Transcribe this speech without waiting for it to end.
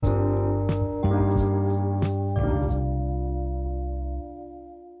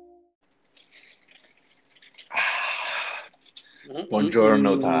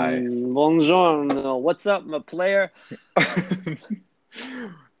Buongiorno, Thai. Buongiorno. What's up, my player?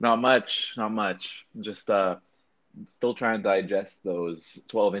 Not much, not much. Just still trying to digest those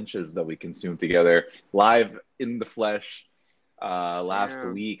 12 inches that we consumed together live in the flesh last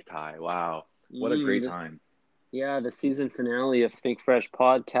Damn. week, Thai. Wow. What a Mm, great the, time. yeah, the season finale of Think Fresh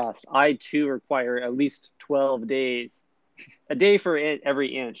podcast. I too require at least 12 days, a day for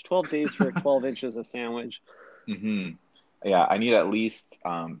every inch. 12 days for 12 inches of sandwich. hmm Yeah, I need at least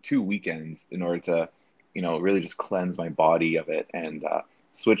 2 weekends in order to, really just cleanse my body of it and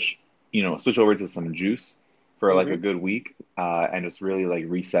switch, switch over to some juice for like a hmm good week and just really like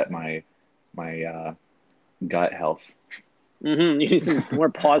reset my gut health. You need some more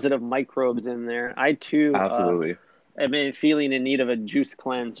positive microbes in there. I too Absolutely. am feeling in need of a juice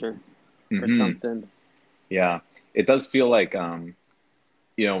cleanser or hmm something. Yeah, it does feel like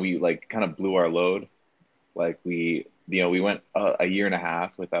we like kind of blew our load. Like we went a year and a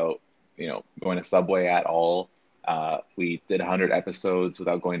half without, going to Subway at all. We did 100 episodes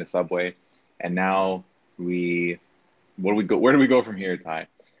without going to Subway, and now we, what do we go? Where do we go from here, Ty?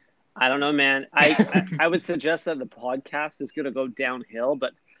 I don't know, man. I would suggest that the podcast is going to go downhill,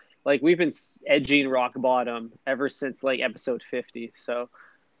 but like we've been edging rock bottom ever since like episode 50. So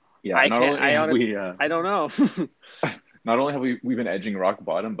Yeah, I not can't. only I have honest. we I don't know. not only have we've been edging rock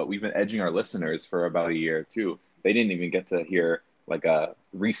bottom, but we've been edging our listeners for about a year too. They didn't even get to hear like a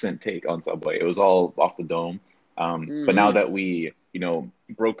recent take on Subway. It was all off the dome. But now hmm that we,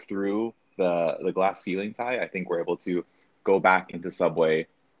 broke through the glass ceiling, Tie, I think we're able to go back into Subway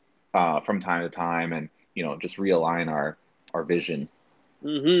from time to time and just realign our vision.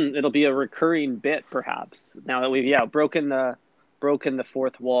 It'll be a recurring bit, perhaps. Now that we've broken the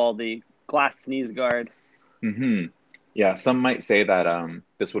fourth wall, the glass sneeze guard. hmm Yeah, some might say that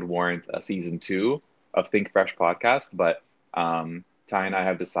this would warrant a season two of Think Fresh podcast, but Ty and I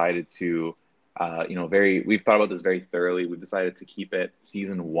have decided to, we've thought about this very thoroughly. We've decided to keep it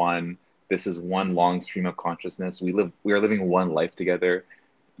season one. This is one long stream of consciousness. We are living one life together,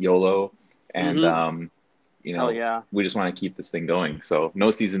 YOLO, and hmm Hell yeah. we just want to keep this thing going. So no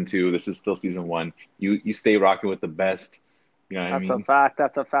season two. This is still season one. You stay rocking with the best. You know what I That's a mean? fact.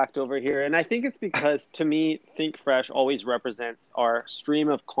 That's a fact over here. And I think it's because to me, Think Fresh always represents our stream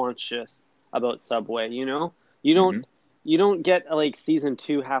of conscious about Subway, you know? You don't hmm you don't get like season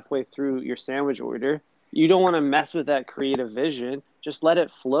 2 halfway through your sandwich order. You don't want to mess with that creative vision. Just let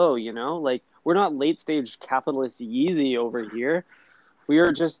it flow, you know? Like we're not late stage capitalist Yeezy over here. We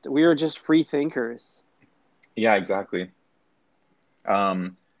are just free thinkers. Yeah, exactly.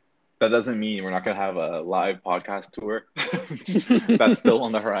 Um, that doesn't mean we're not going to have a live podcast tour. That's still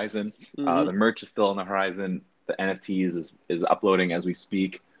on the horizon. The hmm merch is still on the horizon. The NFTs is uploading as we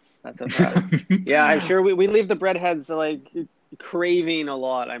speak. That's a fact. Yeah, I'm sure we leave the breadheads like craving a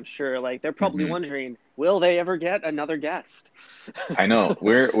lot. I'm sure like they're probably hmm wondering, will they ever get another guest? I know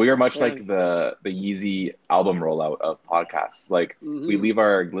we are much like Yes. the Yeezy album rollout of podcasts. Like we hmm leave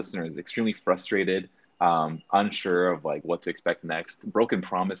our listeners extremely frustrated, unsure of like what to expect next, broken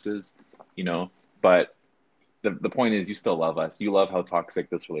promises, you know. But the point is, you still love us. You love how toxic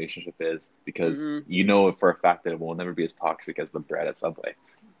this relationship is because hmm you know for a fact that it will never be as toxic as the bread at Subway.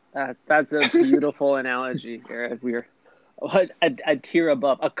 That's a beautiful analogy, Eric. We're a tier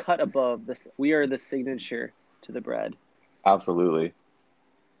above, a cut above this. We are the signature to the bread. Absolutely.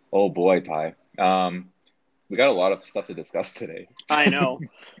 Oh boy, Ty. We got a lot of stuff to discuss today. I know.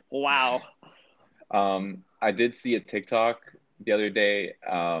 Wow. I did see a TikTok the other day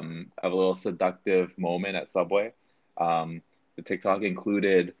of a little seductive moment at Subway. The TikTok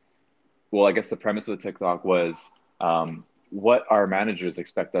included, well, I guess the premise of the TikTok was what our managers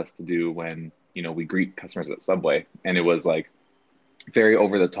expect us to do when, we greet customers at Subway. And it was like very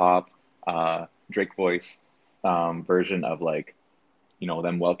over the top Drake voice version of like,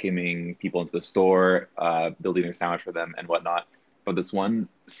 them welcoming people into the store, building their sandwich for them and whatnot. But this one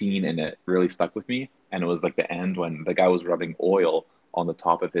scene in it really stuck with me, and it was like the end when the guy was rubbing oil on the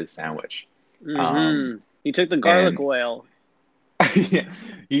top of his sandwich. Um, You took the garlic and oil. yeah,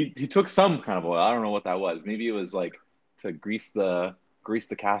 he took some kind of oil. I don't know what that was. Maybe it was like to grease the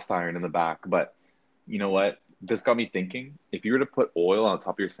cast iron in the back. But you know what? This got me thinking. If you were to put oil on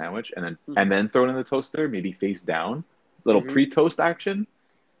top of your sandwich and then hmm and then throw it in the toaster, maybe face down, little hmm pre-toast action,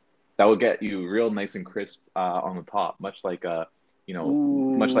 that would get you real nice and crisp on the top, much like an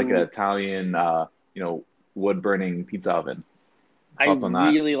Ooh, Italian wood burning pizza oven. I Thoughts on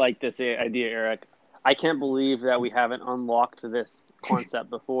that? really like this idea, Eric. I can't believe that we haven't unlocked this concept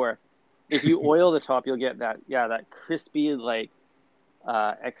before. If you oil the top, you'll get that crispy like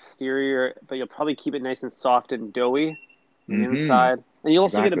exterior, but you'll probably keep it nice and soft and doughy. on the Mm-hmm. inside, and you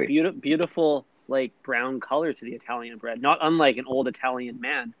also get a Exactly. beautiful like brown color to the Italian bread, not unlike an old Italian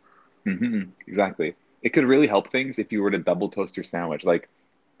man. Mm-hmm. Exactly. It could really help things if you were to double toast your sandwich. Like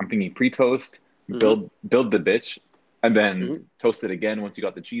I'm thinking pre-toast, Mm-hmm. build the bitch, and then Mm-hmm. toast it again once you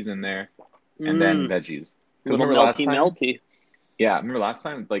got the cheese in there, and then Mm, veggies. Because little remember last melty time? melty. Yeah, remember last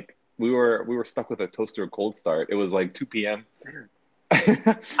time? Like we were stuck with a toaster cold start. It was like 2 p.m.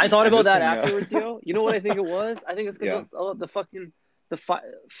 I thought and about this that thing, afterwards, yo. You know what I think it was? I think it's yeah, because the fucking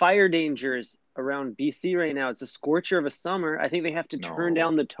fire dangers around BC right now. It's a scorcher of a summer. I think they have to turn no.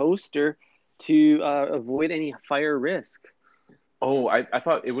 down the toaster to avoid any fire risk. Oh, I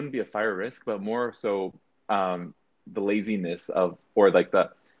thought it wouldn't be a fire risk, but more so the laziness of or like the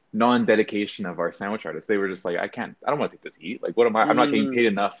non-dedication of our sandwich artists. They were just like, I don't want to take this heat. Like, what am I? I'm not getting Mm, paid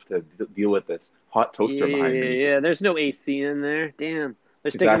enough to deal with this hot yeah, toaster behind me. yeah. There's no AC in there. Damn.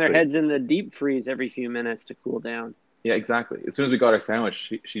 They're sticking their Exactly. heads in the deep freeze every few minutes to cool down. Yeah, exactly. As soon as we got our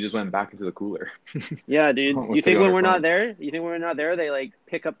sandwich, she just went back into the cooler. Yeah, dude. Was sitting on her phone. You think when we're not there, they like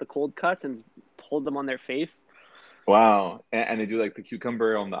pick up the cold cuts and hold them on their face? Wow. And they do like the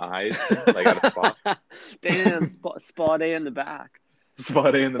cucumber on the eyes thing, like at a spa. Damn, spa day in the back.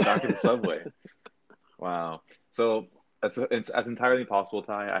 Spa day in the back of the subway. Wow. So it's as entirely possible,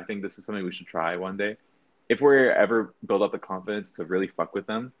 Ty. I think this is something we should try one day. If we're ever build up the confidence to really fuck with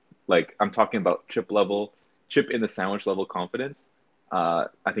them, like I'm talking about chip in the sandwich level confidence, I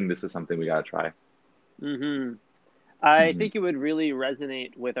think this is something we gotta try. Hmm. I Hmm. think it would really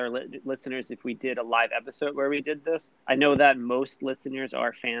resonate with our listeners if we did a live episode where we did this. I know that most listeners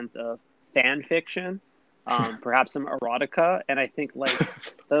are fans of fan fiction, perhaps some erotica, and I think like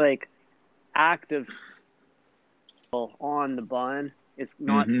the like act of on the bun it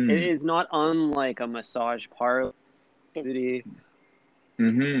Hmm. is not unlike a massage parlor.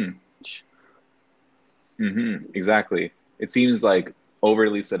 Hmm. Exactly. It seems like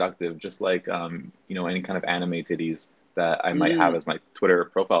overly seductive, just like any kind of anime titties that I might have Mm, as my Twitter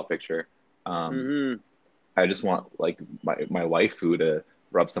profile picture. Um, hmm. I just want like my waifu to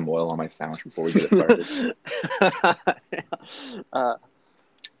rub some oil on my sandwich before we get it started. uh,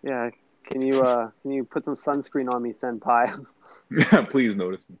 yeah, can you put some sunscreen on me, senpai? Please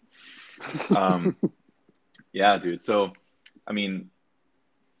notice me. Um, yeah, dude. So, I mean,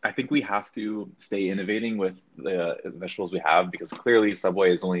 I think we have to stay innovating with the vegetables we have because clearly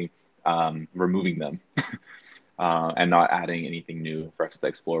Subway is only removing them and not adding anything new for us to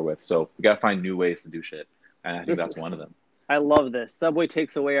explore with. So we gotta find new ways to do shit, and I think This that's one of them. I love this. Subway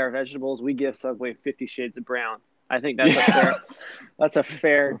takes away our vegetables. We give Subway 50 Shades of Brown. I think Yeah, that's a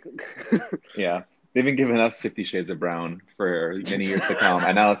fair. yeah. They've been giving us 50 Shades of Brown for many years to come,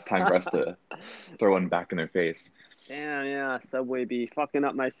 and now it's time for us to throw one back in their face. Damn, yeah, Subway be fucking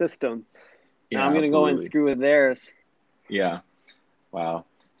up my system. Now I'm Yeah, gonna go and absolutely. screw with theirs. Yeah. Wow.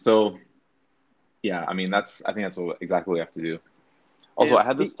 So yeah, I mean I think that's exactly what we have to do. Also, Damn, I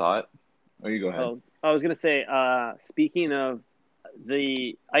had this thought. Oh, you go ahead. I was gonna say, speaking of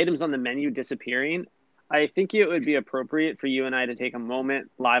the items on the menu disappearing, I think it would be appropriate for you and I to take a moment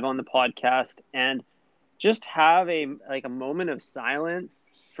live on the podcast and just have a moment of silence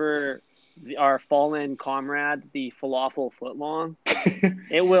for our fallen comrade, the falafel footlong.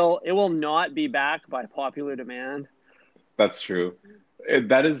 It will not be back by popular demand. That's true.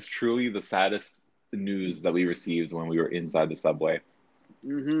 That is truly the saddest news that we received when we were inside the subway.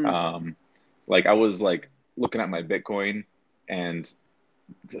 Mm-hmm. Um, like I was like looking at my Bitcoin, and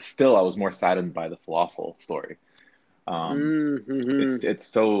still I was more saddened by the falafel story. Um, Mm-hmm.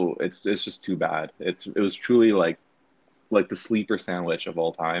 it's just too bad. It was truly like the sleeper sandwich of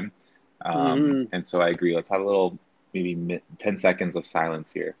all time. Mm-hmm. And so I agree. Let's have a little maybe 10 seconds of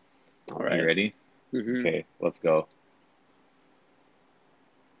silence here. All Are you right. ready? Mm-hmm. Okay, let's go.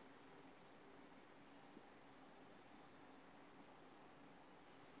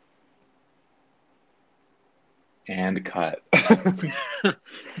 And cut.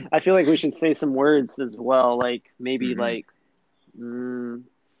 I feel like we should say some words as well, like maybe Hmm. like mm,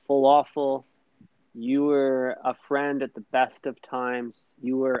 falafel. You were a friend at the best of times.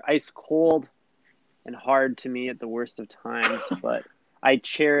 You were ice cold and hard to me at the worst of times, but I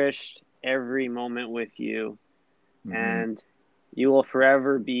cherished every moment with you, Hmm. and you will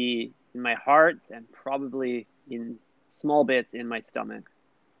forever be in my heart and probably in small bits in my stomach.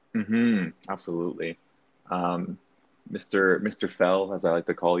 Absolutely. Um, Mr. Fell, as I like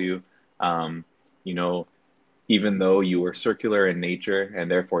to call you, um, you know, even though you were circular in nature and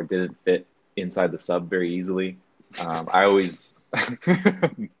therefore didn't fit inside the sub very easily, I always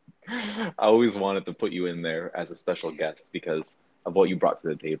I always wanted to put you in there as a special guest because of what you brought to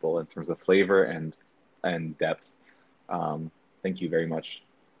the table in terms of flavor and depth. Thank you very much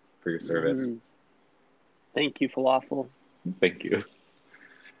for your service. Hmm. Thank you, falafel. Thank you.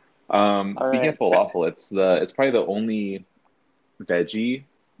 All Speaking right. of falafel, it's probably the only veggie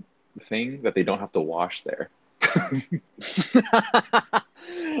thing that they don't have to wash there.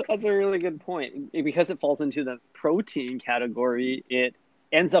 That's a really good point. Because it falls into the protein category, it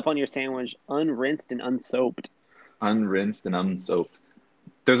ends up on your sandwich unrinsed and unsoaped. Unrinsed and unsoaked.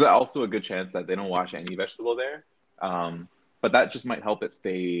 There's also a good chance that they don't wash any vegetable there, but that just might help it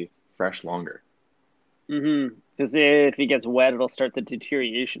stay fresh longer. Mm-hmm. Because if it gets wet, it'll start the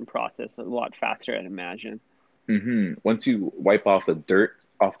deterioration process a lot faster, I'd imagine. Once you wipe off the dirt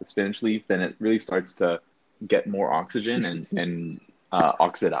off the spinach leaf, then it really starts to get more oxygen and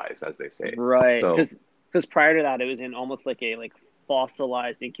oxidize, as they say. Right. So Because prior to that, it was in almost like a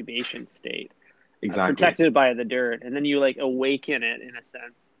fossilized incubation state, exactly. protected by the dirt, and then you awaken it in a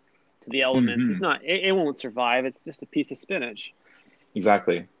sense to the elements. hmm It's not. It won't survive. It's just a piece of spinach.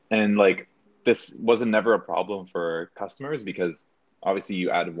 Exactly. And like this wasn't never a problem for customers because obviously you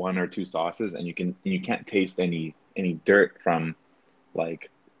add one or two sauces and you can't taste any dirt from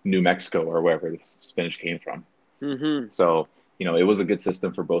like New Mexico or wherever this spinach came from. Mm-hmm. So, it was a good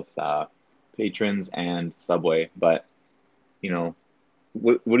system for both patrons and Subway. But,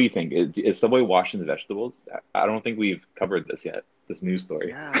 what do you think? Is Subway washing the vegetables? I don't think we've covered this yet, this news story.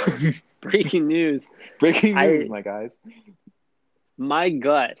 Yeah. Breaking news. Breaking news, I my guys. My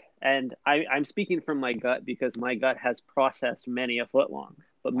gut, and I'm speaking from my gut because my gut has processed many a foot long.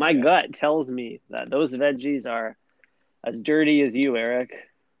 But Ah, my yes. gut tells me that those veggies are as dirty as you, Eric.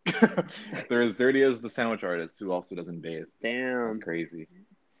 They're as dirty as the sandwich artist who also doesn't bathe. That's Damn. crazy.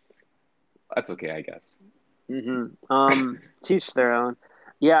 That's okay, I guess. Teach their own.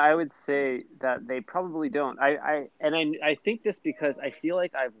 Yeah, I would say that they probably don't. I think this because I feel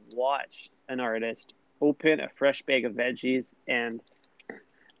like I've watched an artist open a fresh bag of veggies and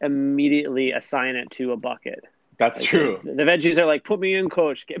immediately assign it to a bucket. That's Like true. the veggies are like, put me in,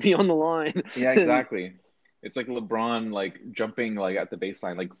 coach, get me on the line. Yeah, And exactly. It's like LeBron like jumping like at the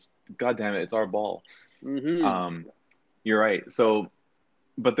baseline, like, God damn it, it's our ball. hmm Um, you're right. So,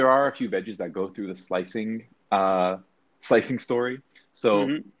 but there are a few veggies that go through the slicing story. So,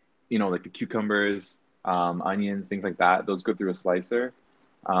 hmm like the cucumbers, onions, things like that, those go through a slicer.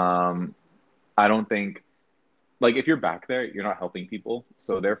 Um, I don't think like if you're back there, you're not helping people.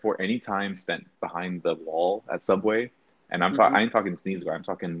 So therefore, any time spent behind the wall at Subway, and hmm I ain't talking sneeze guard, I'm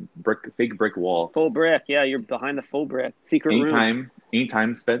talking fake brick wall. Faux brick. Yeah, you're behind the faux brick. Secret room. Any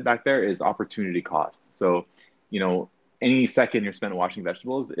time spent back there is opportunity cost. So, you know, any second you're spent washing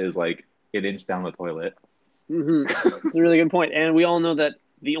vegetables is like an inch down the toilet. It's a really good point. And we all know that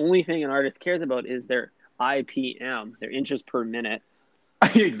the only thing an artist cares about is their IPM, their inches per minute.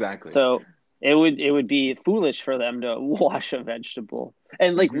 Exactly. So it would be foolish for them to wash a vegetable.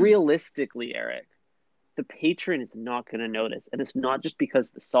 And hmm realistically, Eric, the patron is not going to notice, and it's not just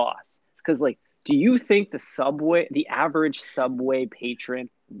because the sauce. It's because do you think the average Subway patron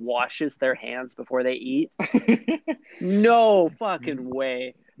washes their hands before they eat? No fucking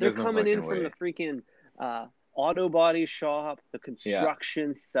way. They're There's no coming in fucking from the way. freaking auto body shop, the Yeah.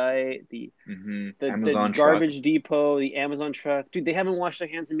 construction site, the Amazon truck. garbage depot, the Amazon truck. Dude, they haven't washed their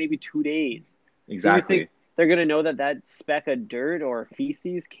hands in maybe 2 days. Do you think Exactly. they're gonna know that that speck of dirt or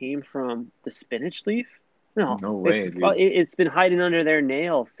feces came from the spinach leaf? No, No way, dude. it's been hiding under their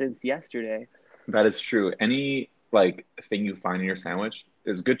nail since yesterday. That is true. Any like thing you find in your sandwich,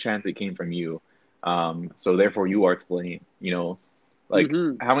 there's a good chance it came from you. So therefore you are to blame. Like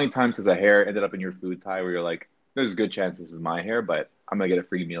hmm how many times has a hair ended up in your food tie where you're like, there's a good chance this is my hair, but I'm gonna get a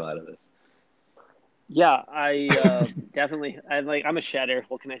free meal out of this. Yeah, I definitely. I'm a shedder.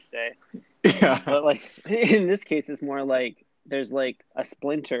 What can I say? Yeah, But in this case, it's more like there's a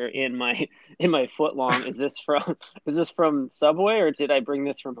splinter in my foot long. Is this from Subway or did I bring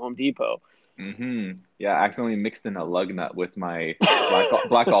this from Home Depot? Yeah, I accidentally mixed in a lug nut with my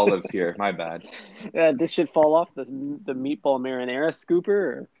black olives here. My bad. This should fall off the meatball marinara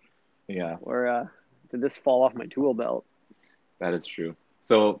scooper, Yeah, or did this fall off my tool belt? that is true.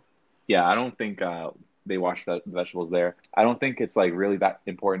 So yeah, I don't think they wash the vegetables there. I don't think it's like really that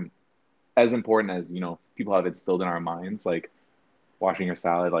important, as important as people have instilled in our minds, like washing your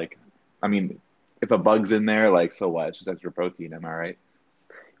salad. Like, I mean, if a bug's in there, like, so what? It's just extra protein. Am I right?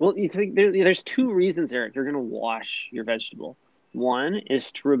 Well, you think there's two reasons, Eric, you're going to wash your vegetable. One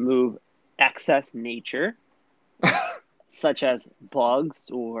is to remove excess nature, such as bugs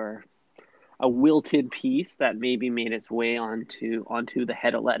or a wilted piece that maybe made its way onto the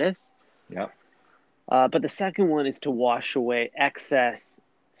head of lettuce. Yep. But the second one is to wash away excess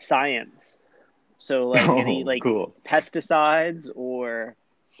science. So like any Oh, like cool. pesticides or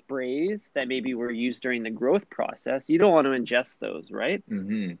sprays that maybe were used during the growth process, you don't want to ingest those, right?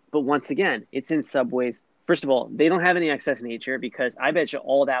 Mm-hmm. But once again, it's in Subway's. First of all, they don't have any excess nature because I bet you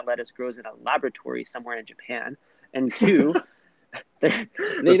all that lettuce grows in a laboratory somewhere in Japan. And two, The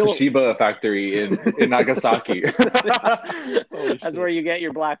they don't. Toshiba factory in Nagasaki. Holy That's where shit. you get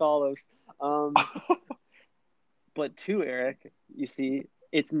your black olives. Um, but two, Eric, you see,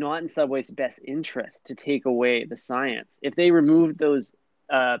 it's not in Subway's best interest to take away the science. If they remove those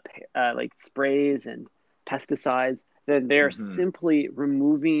like sprays and pesticides, then they're Mm-hmm. simply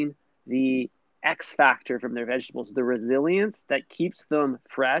removing the X factor from their vegetables, the resilience that keeps them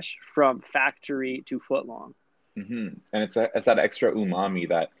fresh from factory to foot long. Mm-hmm. And it's that extra umami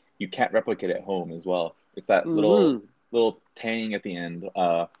that you can't replicate at home as well. It's that Mm-hmm. little tang at the end,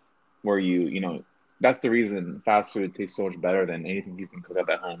 where that's the reason fast food tastes so much better than anything you can cook up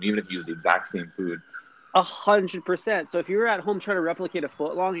at home, even if you use the exact same food. 100%. So if you're at home trying to replicate a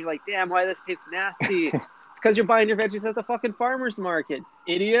foot long, you're like, damn, why this tastes nasty? It's because you're buying your veggies at the fucking farmer's market,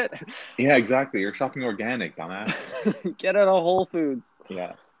 idiot. Yeah, exactly. You're shopping organic, dumbass. Get out of Whole Foods.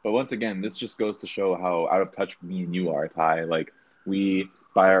 Yeah. But once again, this just goes to show how out of touch me and you are, Ty. Like we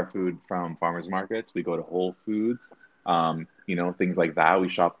buy our food from farmers markets, we go to Whole Foods, things like that. We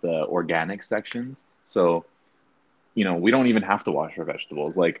shop the organic sections. So, we don't even have to wash our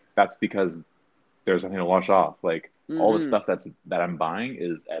vegetables. Like that's because there's nothing to wash off. Like all the Mm-hmm. stuff that I'm buying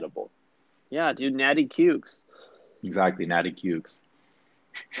is edible. Yeah, dude, natty cukes. Exactly, natty cukes.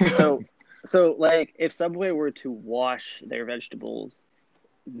 So, so like, if Subway were to wash their vegetables,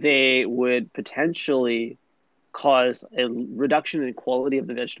 they would potentially cause a reduction in quality of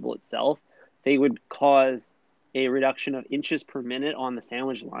the vegetable itself. They would cause a reduction of inches per minute on the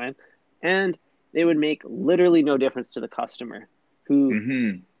sandwich line, and they would make literally no difference to the customer who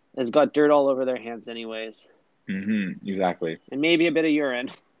Mm-hmm. has got dirt all over their hands, anyways, Mm-hmm. Exactly. and maybe a bit of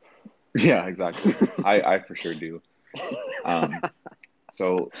urine. Yeah, exactly. I for sure do. Um,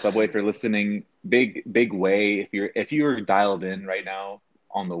 So Subway, if you're listening, big way. If you're dialed in right now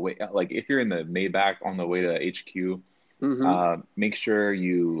on the way, like if you're in the Maybach on the way to HQ, Mm-hmm. make sure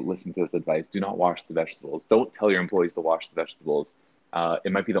you listen to this advice. Do not wash the vegetables. Don't tell your employees to wash the vegetables.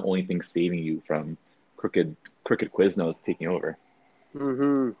 It might be the only thing saving you from crooked Quiznos taking over.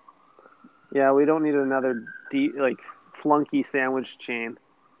 Mm-hmm. Yeah, we don't need another like flunky sandwich chain.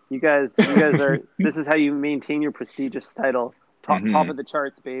 You guys are. This is how you maintain your prestigious title, top Hmm. of the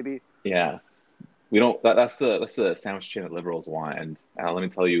charts, baby. Yeah, we don't. That's the sandwich chain that liberals want, and let me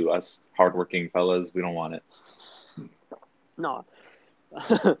tell you, us hardworking fellas, we don't want No,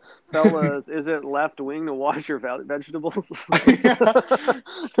 fellas, is it left wing to wash your vegetables? it.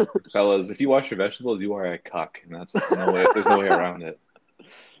 Fellas, if you wash your vegetables, you are a cuck, and that's no way. There's no way around it.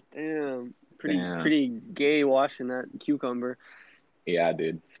 Damn, Damn. pretty gay washing that cucumber. Yeah,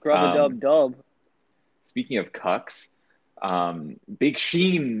 dude. Scrub a dub dub. Speaking of cucks, Big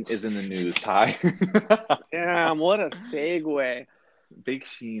Sheen is in the news, Ty. Damn, what a segue. Big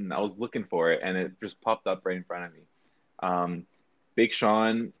Sheen. I was looking for it, and it just popped up right in front of me. Um, Big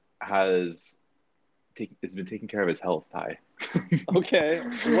Sean has been taking care of his health, Ty. Okay,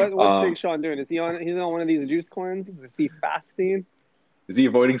 what's Big um, Sean doing? Is he on? He's on one of these juice cleanses? Is he fasting? is he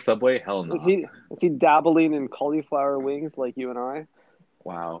avoiding Subway? Hell Is no. he is he dabbling in cauliflower wings like you and I?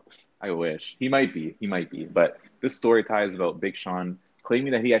 Wow. I wish. He might be. He might be. But this story ties about Big Sean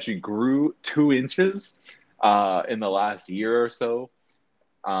claiming that he actually grew 2 inches in the last year or so.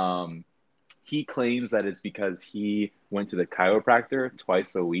 Um, he claims that it's because he went to the chiropractor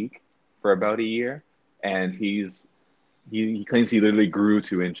twice a week for about a year, and he claims he literally grew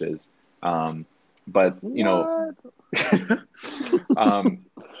 2 inches. Um, but What? um,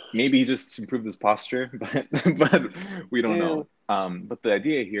 maybe he just improved his posture, but we don't Damn. know. But the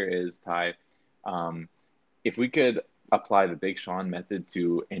idea here is, Ty, um, if we could apply the Big Sean method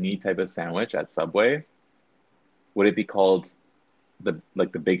to any type of sandwich at Subway, would it be called the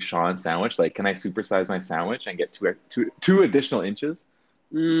Big Sean sandwich? Like, can I supersize my sandwich and get two additional inches?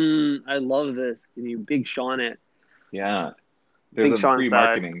 I love this. Can you Big Sean it? Yeah, there's Big a Sean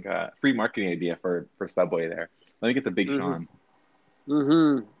size. free marketing idea for Subway there. Let me get the Big Mm-hmm. Sean.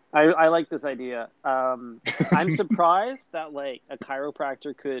 Mm-hmm. I like this idea. I'm surprised that like a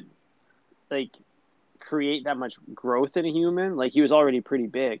chiropractor could like create that much growth in a human. Like he was already pretty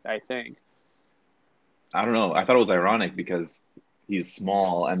big, I think. I don't know. I thought it was ironic because he's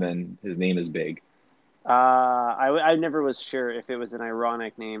small and then his name is big. I never was sure if it was an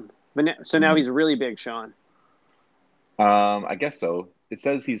ironic name, but so now Hmm. he's really big, Sean. I guess so. It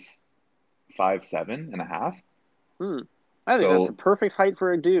says he's 5'7" and a half. Hmm. I think that's the So perfect height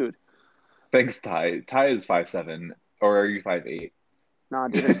for a dude. Thanks, Ty. Ty is 5'7", or are you 5'8"? Nah,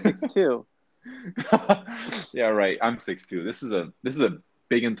 dude, I'm 6'2". Yeah, right. I'm 6'2". This is a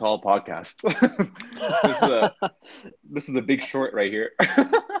big and tall podcast. This is a this is the Big Short right here.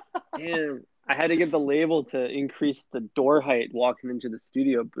 Damn, I had to get the label to increase the door height walking into the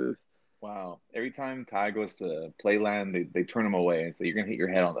studio booth. Wow. Every time Ty goes to Playland, they turn him away and say you're gonna hit your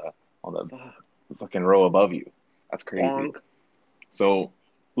head on the fucking row above you. That's crazy. Bonk. So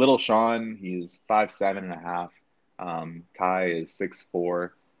little Sean, he's 5'7.5". Ty is 6'4".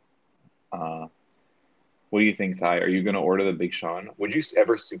 Uh, what do you think, Ty? Are you gonna order the Big Sean? Would you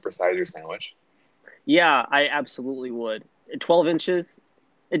ever supersize your sandwich? Yeah, I absolutely would. 12 inches,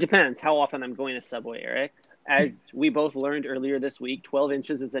 it depends how often I'm going to Subway, Eric. As we both learned earlier this week, 12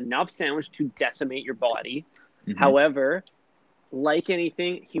 inches is enough sandwich to decimate your body. Hmm. However, like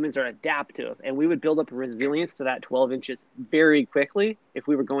anything, humans are adaptive, and we would build up resilience to that 12 inches very quickly if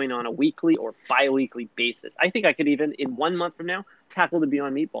we were going on a weekly or bi-weekly basis. I think I could even, in 1 month from now, tackle the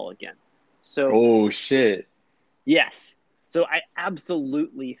Beyond Meatball again. So, Oh shit. yes. So I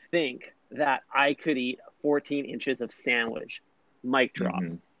absolutely think that I could eat 14 inches of sandwich. Mic drop.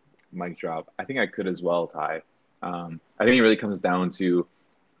 Hmm. Mic drop. I think I could as well, Ty. I think it really comes down to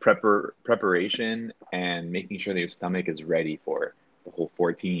preparation and making sure that your stomach is ready for the whole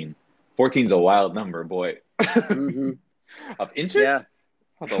 14. 14 is a wild number, boy. Mm-hmm. Of Yeah. inches?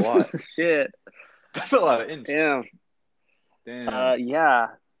 That's a lot. Shit. That's a lot of inch. Damn. Damn. Yeah.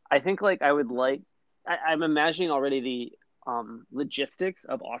 I think like I would like. I'm imagining already the logistics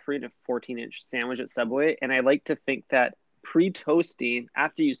of offering a 14-inch sandwich at Subway, and I like to think that pre-toasting,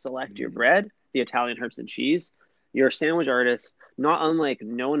 after you select your Mhm. bread, the Italian herbs and cheese, your sandwich artist, not unlike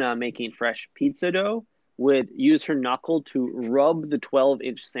Nona making fresh pizza dough, would use her knuckle to rub the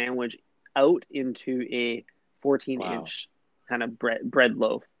 12-inch sandwich out into a Wow. 14-inch kind of bread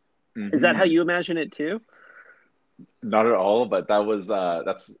loaf. Is that how Hmm. you imagine it too? Not at all, but that's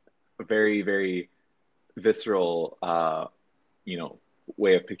a very, very visceral you know,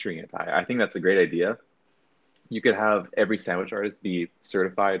 way of picturing it. I think that's a great idea. You could have every sandwich artist be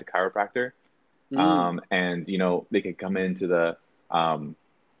certified chiropractor, Mm, and they could come into the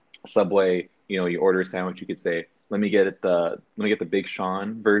Subway. You order a sandwich, you could say, let me get the Big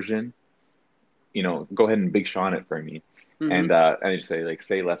Sean version. Go ahead and Big Sean it for me, mm-hmm, and they just say, like,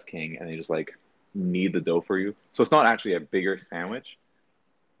 say less king, and they just like knead the dough for you. So it's not actually a bigger sandwich.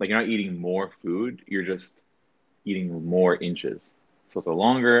 Like, you're not eating more food, you're just eating more inches. So it's a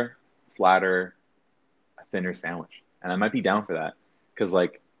longer, flatter, a thinner sandwich. And I might be down for that because,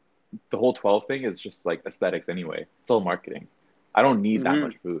 like, the whole 12 thing is just like aesthetics anyway. It's all marketing. I don't need that mm-hmm,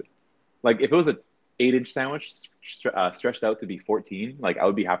 much food. Like, if it was a 8-inch sandwich stretched out to be 14, like, I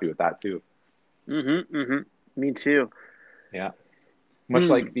would be happy with that too. mm-hmm, mm-hmm. Me too. Yeah. Much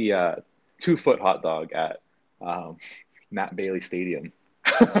like Hmm. the 2-foot hot dog at um, Matt Bailey Stadium.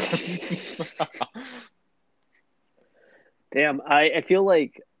 Damn, I feel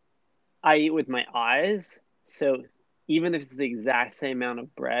like I eat with my eyes. So even if it's the exact same amount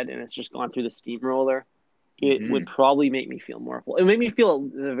of bread and it's just gone through the steamroller, it would Hmm. probably make me feel more full. It would make me feel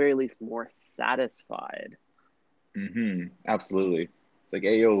at the very least more satisfied. Hmm. Absolutely. It's like,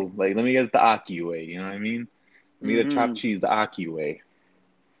 hey, yo, like, let me get it the Aki way. You know what I mean? Let me get the chopped Mm-hmm. cheese the Aki way.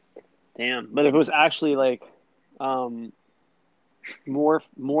 Damn. But if it was actually like um more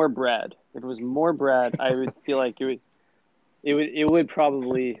bread, if it was more bread, I would feel like it would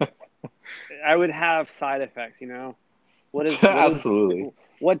probably I would have side effects, you know. What is what is Absolutely.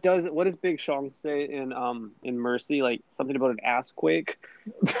 what does Big Sean say in Mercy? Like something about an ass quake.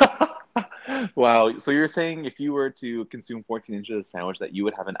 Wow. So you're saying if you were to consume 14 inches of sandwich that you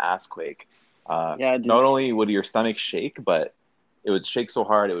would have an ass quake. Yeah, dude. Not only would your stomach shake, but it would shake so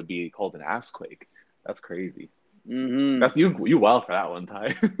hard it would be called an ass quake. That's crazy. Mm-hmm. That's you wild for that one,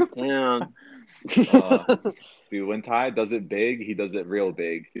 Ty. Damn. uh, dude, when Ty does it big, he does it real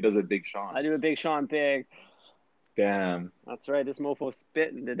big. He does it Big Sean. I do a Big Sean big. Damn. That's right. This mofo's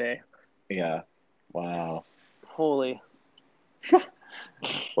spitting today. Yeah. Wow. Holy.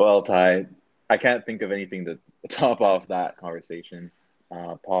 Well, Ty, I can't think of anything to top off that conversation.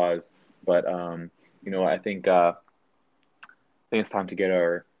 Pause. But I think it's time to get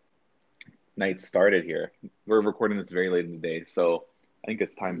our night started here. We're recording this very late in the day, so I think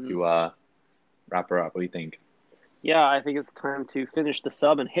it's time Mhm. to wrap her up. What do you think? Yeah, I think it's time to finish the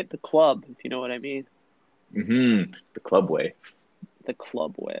sub and hit the club, if you know what I mean. The club way. The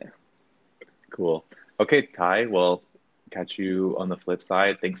club way. Cool. Okay, Ty. Well, catch you on the flip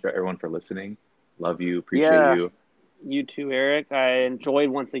side. Thanks for everyone for listening. Love you. Appreciate Yeah, you. you too, Eric. I enjoyed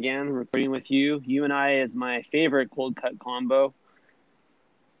once again recording with you. You and I is my favorite cold cut combo.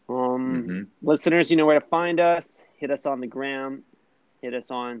 Mm-hmm. Listeners, you know where to find us. Hit us on the gram. Hit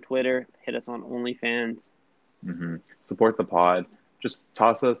us on Twitter. Hit us on OnlyFans. Mm-hmm. Support the pod. Just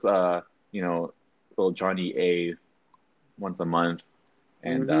toss us, you know, little Johnny A once a month,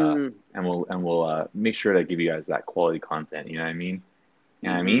 and uh, Mm-hmm. and we'll make sure to give you guys that quality content. You know what I mean? You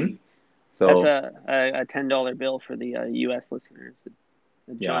know what I Mm-hmm. mean? That's So a $10 bill for the U.S. listeners.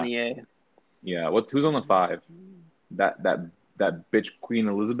 yeah, Johnny A. yeah. Who's on the five? That that that bitch Queen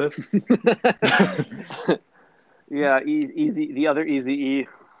Elizabeth. Yeah, easy. The other Easy E,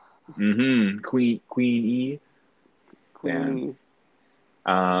 Mm-hmm. Queen E. Damn. Queenie.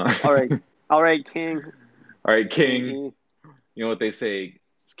 Uh, All right, all right, King, all right, King King. E. You know what they say?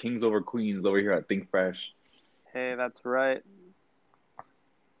 It's kings over queens over here at Think Fresh. Hey, that's right.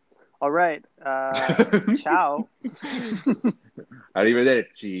 All right. Ciao.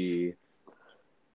 Arrivederci.